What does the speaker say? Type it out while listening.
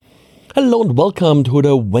Hello and welcome to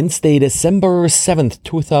the Wednesday, December 7th,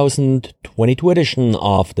 2022 edition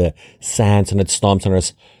of the SANS and Storm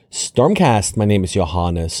Center's StormCast. My name is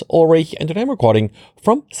Johannes Ulrich and today I'm recording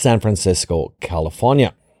from San Francisco,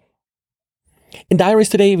 California. In diaries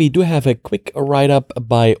today, we do have a quick write-up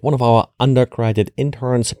by one of our undergraduate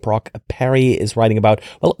interns. Brock Perry is writing about,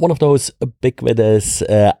 one of those ubiquitous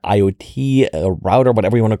IoT router,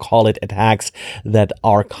 whatever you want to call it, attacks that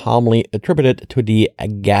are commonly attributed to the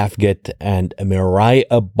GAFGIT and Mirai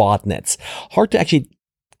botnets. Hard to actually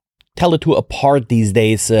tell the two apart these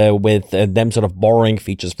days with them sort of borrowing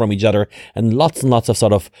features from each other and lots of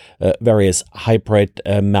sort of various hybrid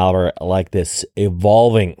malware like this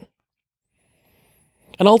evolving.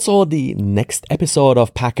 And also, the next episode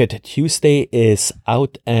of Packet Tuesday is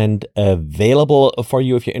out and available for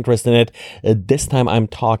you if you're interested in it. This time I'm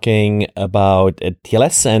talking about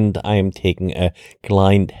TLS and I'm taking a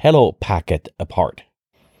client hello packet apart.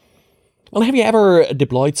 Well, have you ever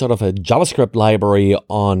deployed sort of a JavaScript library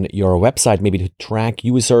on your website, maybe to track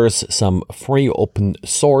users, some free open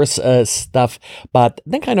source stuff, but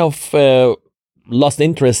then kind of lost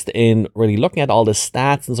interest in really looking at all the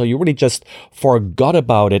stats, and so you really just forgot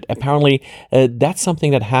about it? Apparently, that's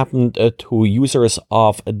something that happened to users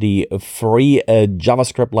of the free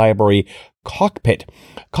JavaScript library Cockpit.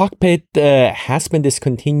 Cockpit has been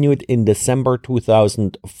discontinued in December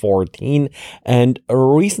 2014, and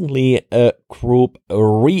recently a group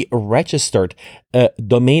re-registered a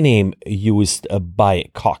domain name used by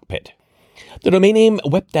Cockpit. The domain name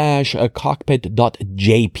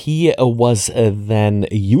web-cockpit.jp was then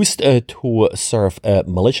used to serve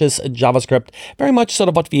malicious JavaScript, very much sort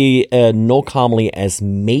of what we know commonly as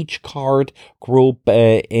MageCard group,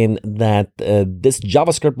 in that this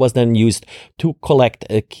JavaScript was then used to collect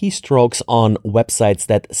keystrokes on websites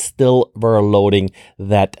that still were loading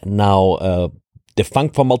that now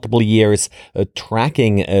defunct for multiple years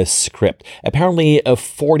tracking script. Apparently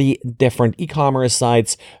 40 different e-commerce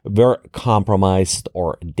sites were compromised,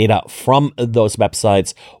 or data from those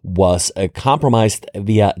websites was compromised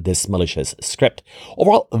via this malicious script.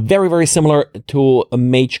 Overall, very similar to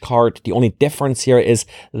MageCard. The only difference here is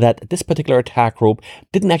that this particular attack group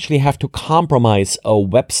didn't actually have to compromise a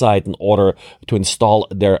website in order to install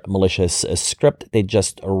their malicious script. They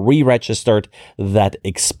just re-registered that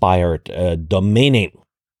expired domain name.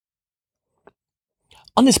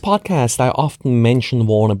 On this podcast, I often mention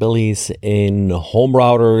vulnerabilities in home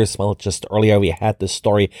routers. Well, just earlier we had the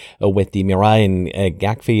story with the Mirai and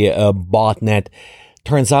GAFGIT botnet.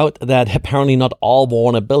 Turns out that apparently not all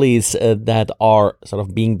vulnerabilities that are sort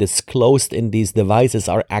of being disclosed in these devices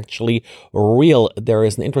are actually real. There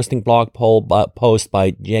is an interesting blog post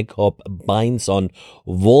by Jacob Bynes on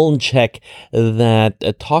VulnCheck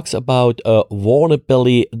that talks about a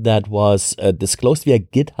vulnerability that was disclosed via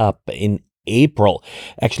GitHub in April.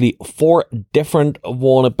 Actually, 4 different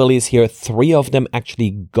vulnerabilities here. 3 of them actually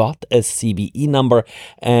got a CVE number,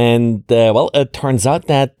 and it turns out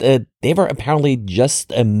that they were apparently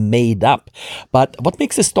just made up. But what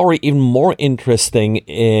makes the story even more interesting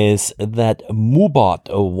is that MooBot,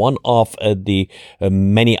 one of the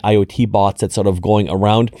many IoT bots that's sort of going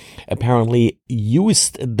around, apparently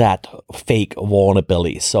used that fake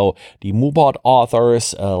vulnerability. So the MooBot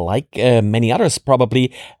authors, like many others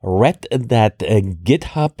probably, read that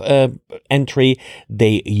GitHub entry.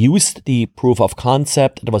 They used the proof of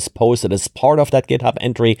concept that was posted as part of that GitHub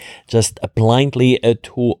entry just blindly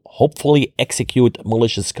to hopefully execute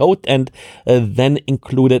malicious code, and then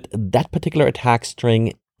included that particular attack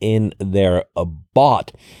string in their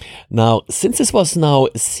bot. Now, since this was now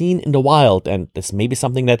seen in the wild, and this may be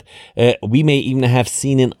something that we may even have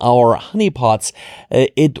seen in our honeypots,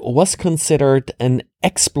 it was considered an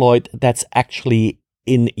exploit that's actually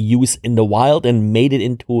in use in the wild and made it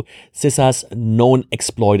into CISA's known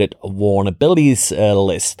exploited vulnerabilities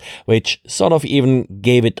list, which sort of even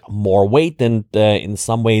gave it more weight and in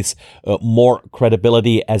some ways more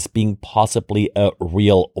credibility as being possibly a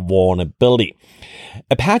real vulnerability.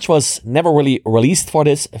 A patch was never really released for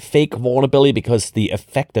this fake vulnerability because the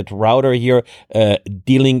affected router here,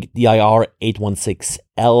 D-Link DIR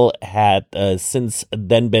 816L, had since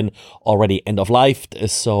then been already end of life,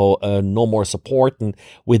 so no more support, and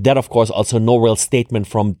with that, of course, also no real statement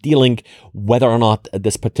from D-Link whether or not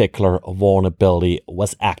this particular vulnerability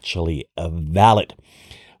was actually valid.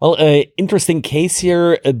 Well, interesting case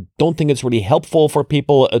here. Don't think it's really helpful for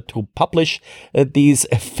people to publish these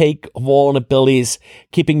fake vulnerabilities.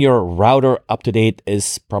 Keeping your router up to date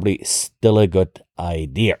is probably still a good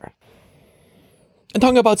idea. And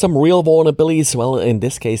talking about some real vulnerabilities, well, in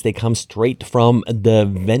this case, they come straight from the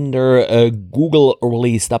vendor. Google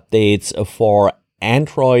released updates for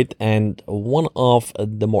Android. And one of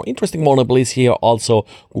the more interesting vulnerabilities here, also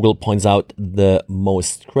Google points out the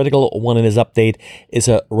most critical one in this update, is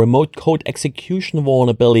a remote code execution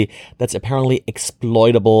vulnerability that's apparently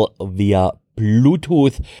exploitable via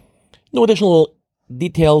Bluetooth. No additional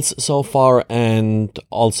details so far, and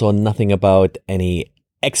also nothing about any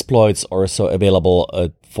exploits or so available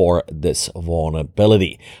for this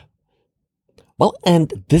vulnerability. Well,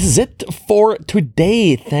 and this is it for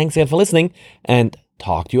today. Thanks again for listening, and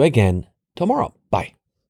talk to you again tomorrow.